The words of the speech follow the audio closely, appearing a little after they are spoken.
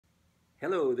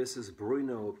Hello, this is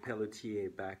Bruno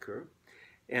Pelletier-Bacquaert,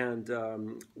 and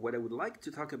what I would like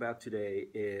to talk about today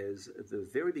is the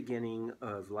very beginning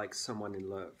of Like Someone in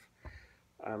Love.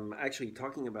 I'm actually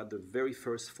talking about the very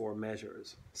first four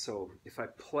measures. So if I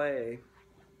play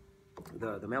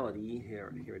the melody,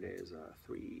 here it is,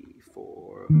 3,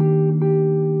 4.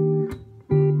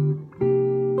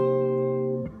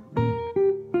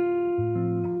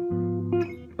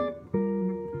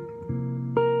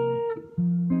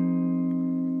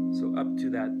 Up to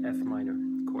that F minor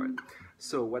chord.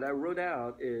 So what I wrote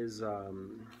out is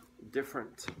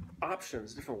different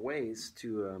options, different ways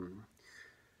to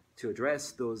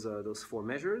address those four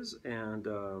measures, and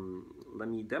let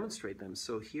me demonstrate them.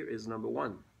 So here is number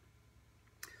one,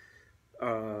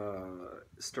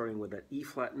 starting with that E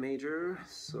flat major.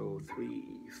 So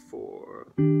 3,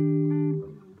 4.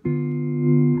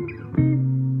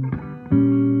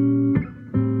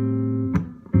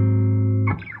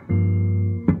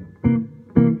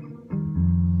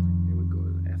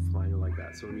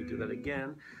 So let me do that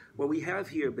again. What we have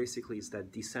here basically is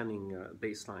that descending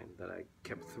bass line that I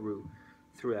kept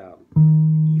throughout.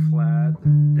 E flat,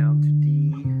 down to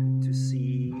D, to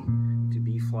C, to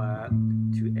B flat,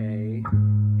 to A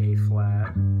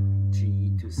flat,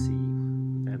 G to C,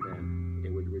 and then it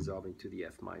would resolve into the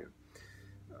F minor.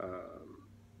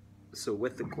 So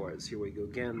with the chords, here we go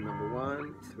again. Number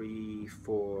 1, 3,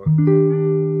 4.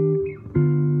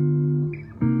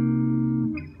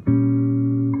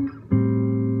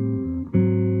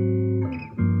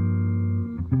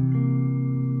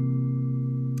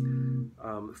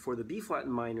 For the B flat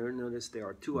minor, notice there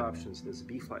are two options. There's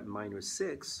B flat minor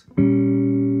 6,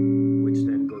 which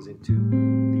then goes into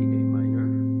the A minor,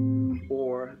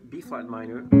 or B flat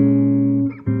minor,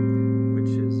 which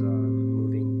is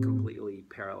moving completely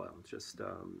parallel. Just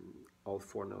all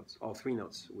three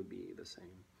notes would be the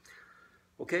same.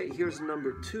 Okay, here's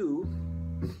number 2.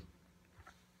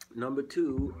 Number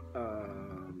 2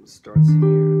 starts here.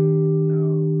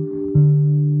 Now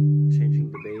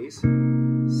changing the bass.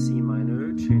 C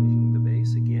minor, changing the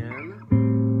bass again,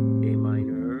 A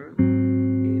minor,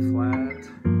 A flat,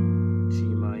 G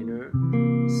minor,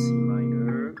 C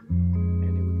minor,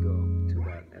 and it would go to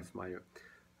that F minor.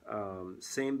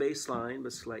 Same bass line,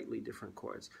 but slightly different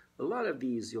chords. A lot of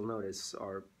these, you'll notice,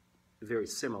 are very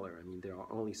similar. I mean, there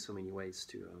are only so many ways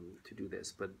to do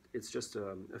this, but it's just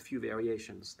a few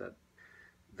variations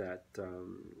that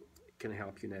can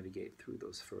help you navigate through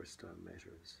those first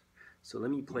measures. So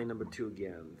let me play number 2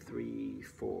 again. 3,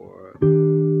 4.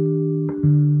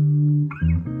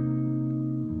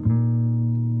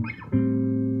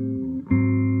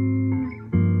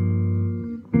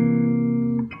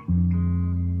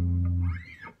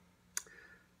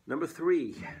 Number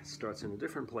 3 starts in a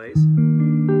different place. E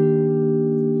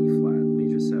flat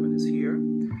major 7 is here.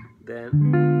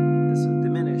 Then this is a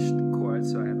diminished chord,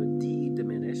 so I have a D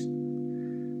diminished,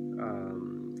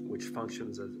 which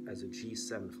functions as a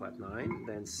G7 flat 9,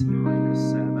 then C minor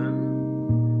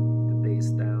 7, the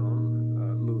bass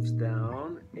down, moves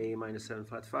down, A minor 7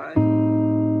 flat 5,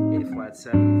 A flat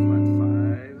 7 flat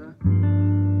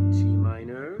 5, G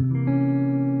minor,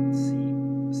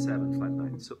 C7 flat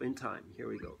 9. So in time, here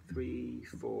we go, 3,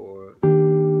 4,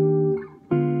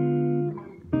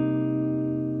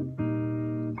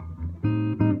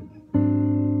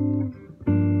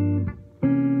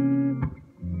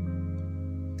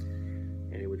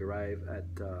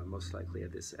 at most likely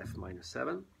at this F minor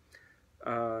 7.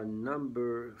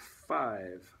 Number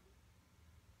 5.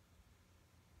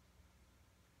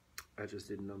 I just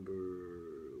did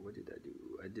what did I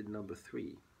do? I did number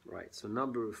 3, right? So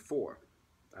number 4.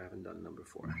 I haven't done number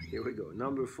 4. Here we go.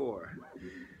 Number 4.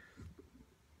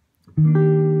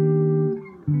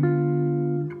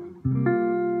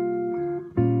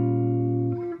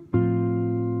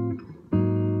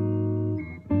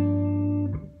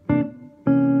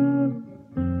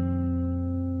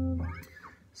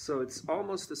 So it's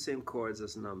almost the same chords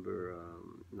as number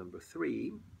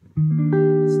 3.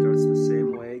 It starts the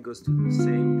same way, goes to the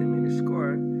same diminished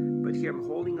chord, but here I'm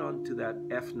holding on to that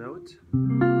F note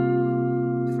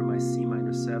for my C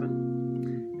minor 7,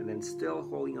 and then still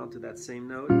holding on to that same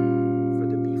note for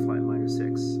the B flat minor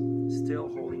 6, still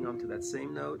holding on to that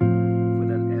same note for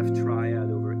that F triad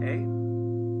over A,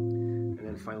 and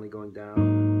then finally going down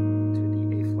to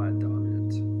the A flat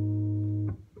dominant,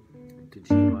 to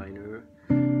G minor.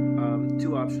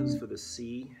 2 options for the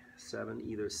C7,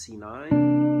 either C9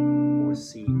 or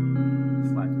C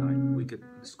flat 9. We could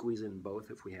squeeze in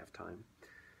both if we have time,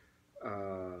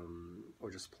 or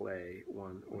just play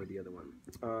one or the other one.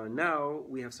 Now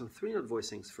we have some 3-note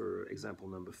voicings for example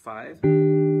number 5.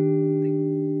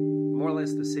 more or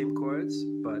less the same chords,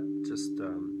 but just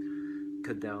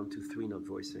cut down to 3-note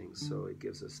voicings. So it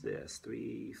gives us this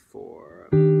 3, 4.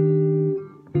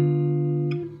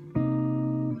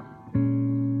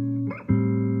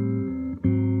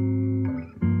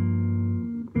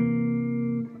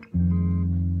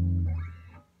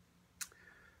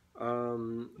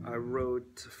 I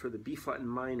wrote for the B flat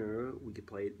minor, we could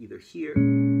play it either here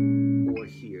or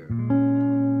here.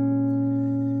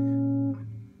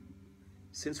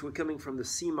 Since we're coming from the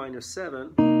C minor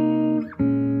 7,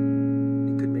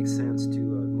 it could make sense to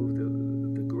move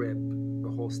the grip a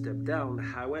whole step down.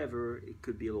 However, it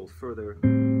could be a little further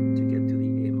to get to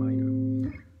the A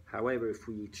minor. However, if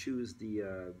we choose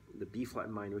the B flat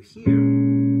minor here,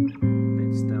 then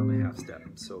it's down a half step.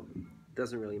 So it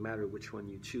doesn't really matter which one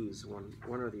you choose. One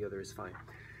or the other is fine.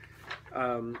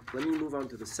 Let me move on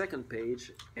to the second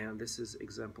page, and this is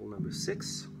example number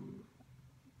 6.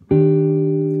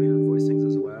 3-note voicings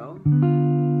as well.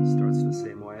 Starts the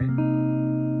same way.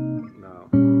 Now,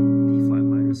 B flat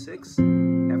minor 6,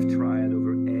 F triad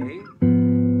over A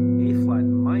flat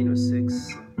minor 6,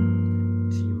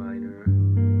 G minor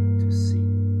to C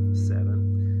 7.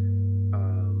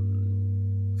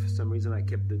 For some reason, I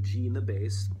kept the G in the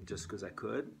bass just because I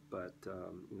could, but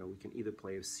you know, we can either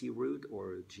play a C root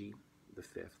or a G, the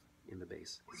 5th, in the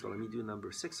bass. So let me do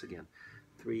number 6 again.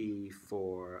 3,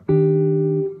 4.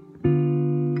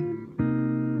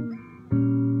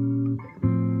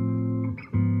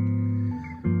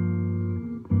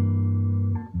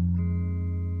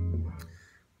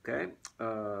 Okay,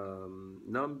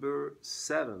 number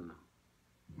 7.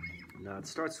 Now it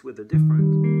starts with a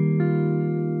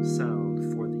different sound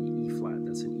for the E flat.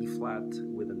 That's an E flat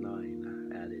with a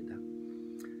 9 added.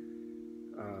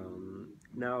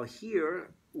 Now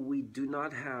here we do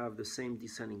not have the same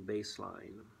descending bass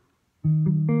line.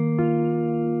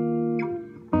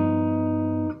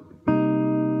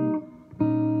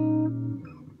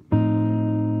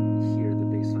 Here the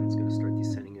bass line is going to start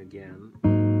descending again.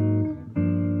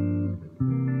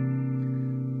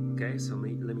 Okay, so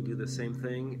let me do the same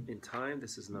thing in time.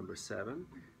 This is number 7.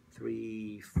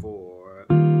 3, 4.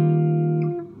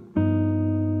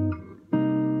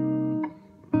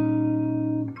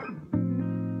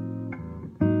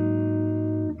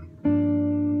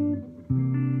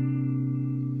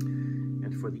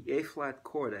 And for the A flat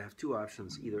chord, I have two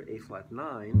options, either A flat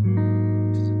 9,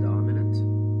 which is a dominant.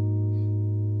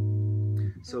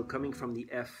 So coming from the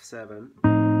F7,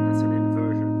 that's an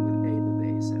inversion with A in the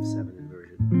bass, F7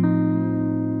 inversion,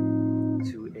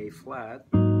 to A flat,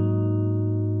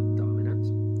 dominant,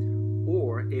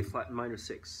 or A flat minor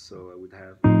 6. So I would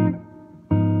have,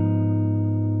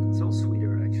 it's all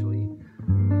sweeter actually,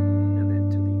 and then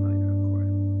to the minor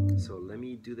chord. So let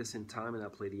me do this in time and I'll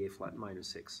play the A flat minor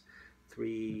 6.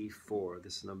 3, 4,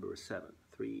 this is number 7.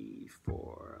 3,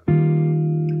 4.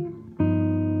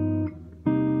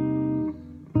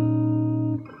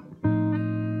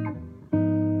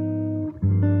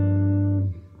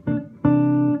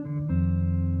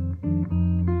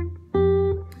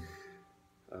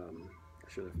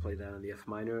 I should have played that on the F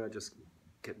minor. I just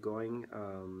kept going.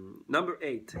 Number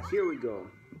 8, here we go.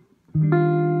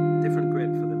 Different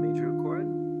grip for the major chord.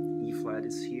 E flat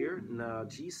is here. Now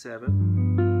G7.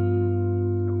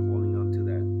 I'm holding on to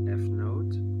that F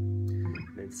note.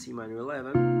 Then C minor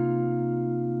 11.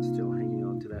 Still hanging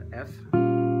on to that F.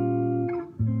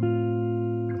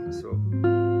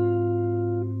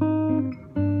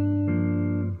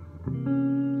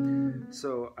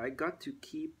 So I got to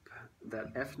keep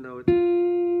that F note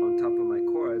on top of my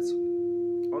chords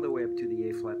all the way up to the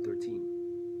A flat 13.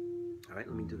 All right,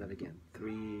 let me do that again.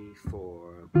 3,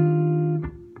 4.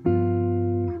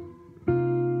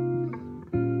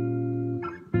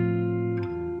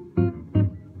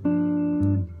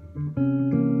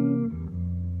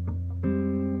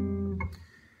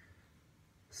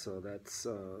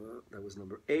 So that was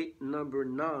number 8. Number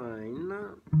 9.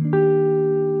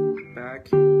 Back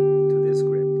to this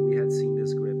grip. We had seen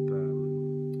this grip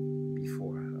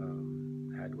before,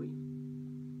 had we?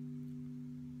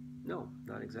 No,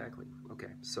 not exactly.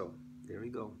 Okay, so there we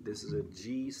go. This is a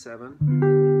G7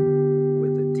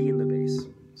 with a D in the bass.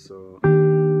 So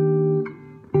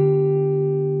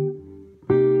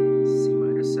C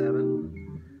minor 7,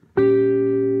 B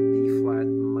flat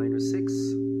minor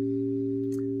 6,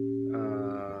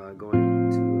 going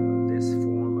to this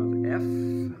form of F,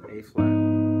 A flat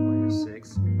minor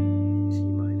 6, G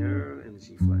minor, and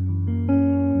G flat.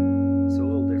 It's a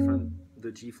little different.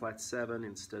 The G flat 7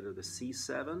 instead of the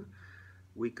C7.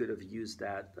 We could have used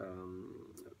that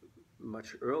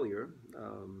much earlier,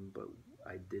 but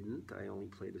I didn't. I only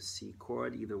played a C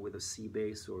chord, either with a C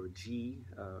bass or a G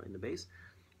in the bass.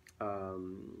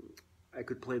 I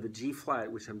could play the G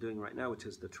flat, which I'm doing right now, which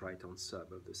is the tritone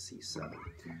sub of the C7.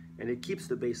 And it keeps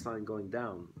the bass line going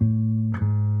down,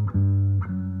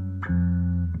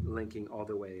 linking all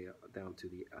the way down to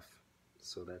the F.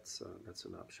 So that's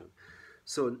an option.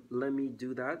 So let me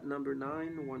do that, number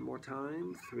 9, one more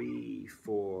time. 3,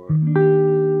 4,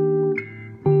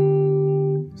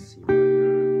 C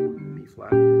minor, B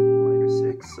flat, minor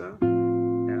 6, F,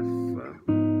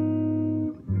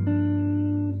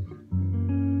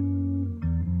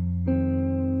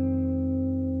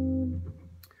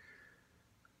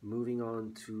 moving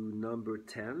on to number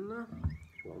 10.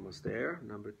 We're almost there.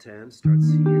 Number 10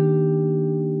 starts here.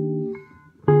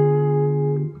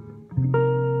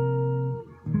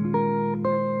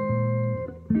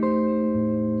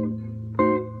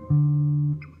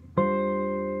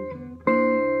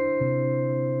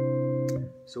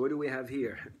 So what do we have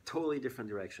here? Totally different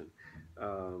direction.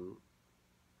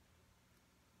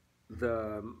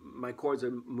 My chords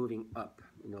are moving up.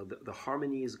 You know, the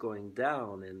harmony is going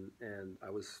down, and I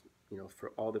was, you know,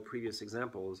 for all the previous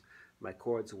examples, my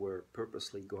chords were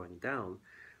purposely going down.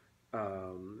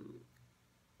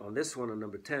 On this one, on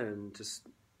number 10, just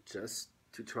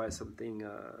to try something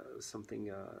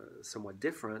somewhat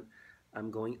different,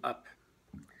 I'm going up.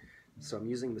 So I'm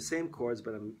using the same chords,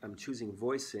 but I'm choosing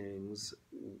voicings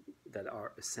that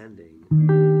are ascending.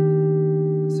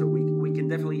 So we can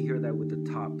definitely hear that with the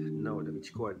top note of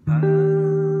each chord. Pa, pa,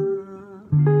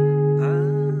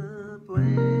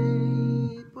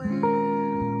 pue, pue,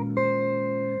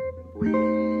 pue.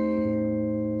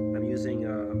 I'm using a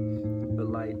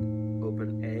light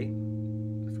open A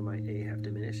for my A half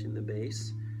diminished in the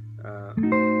bass. I'm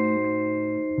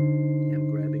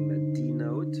grabbing that D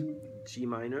note, G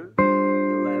minor,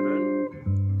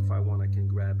 11. If I want, I can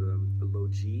grab a low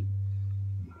G,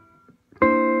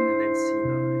 and then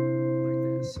C9, like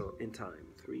this. So in time,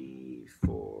 3,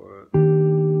 4.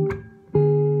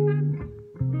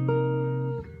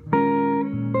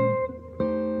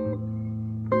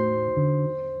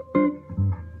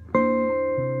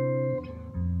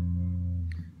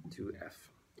 To F,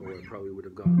 or it probably would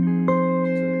have gone to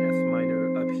an F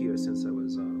minor up here since I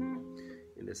was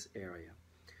in this area.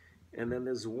 And then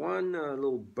there's one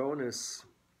little bonus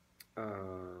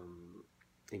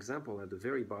example at the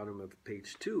very bottom of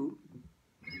page 2.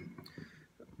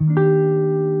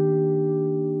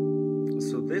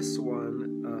 So this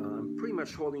one, I'm pretty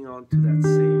much holding on to that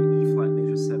same E flat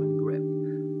major 7 grip.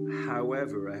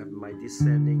 However, I have my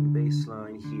descending bass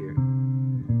line here.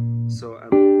 So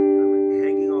I'm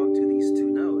hanging on to these two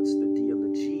notes, the D and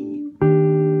the G.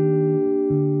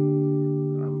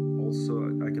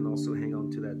 I can also hang on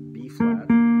to that B flat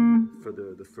for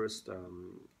the first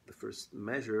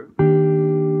measure.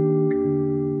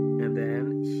 And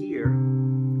then here,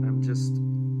 I'm just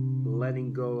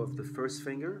letting go of the first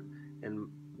finger, and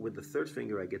with the third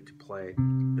finger I get to play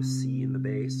a C in the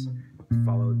bass,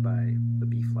 followed by a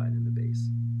B flat in the bass.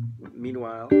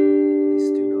 Meanwhile, these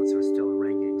two notes are still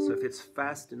ringing, so if it's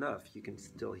fast enough, you can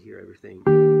still hear everything.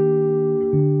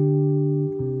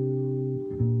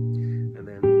 And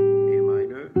then A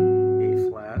minor, A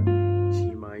flat,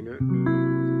 G minor,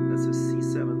 that's a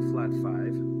C7 flat 5,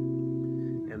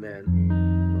 and then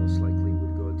most likely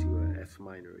would go to a F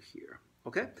minor here.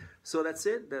 Okay, so that's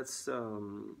it. That's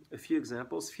a few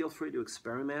examples. Feel free to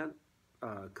experiment,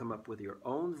 come up with your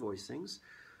own voicings.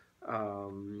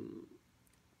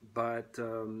 But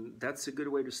that's a good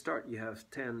way to start. You have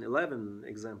 10, 11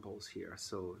 examples here.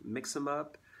 So mix them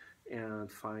up and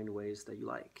find ways that you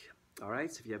like. All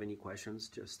right, so if you have any questions,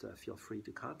 just feel free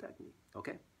to contact me.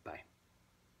 Okay, bye.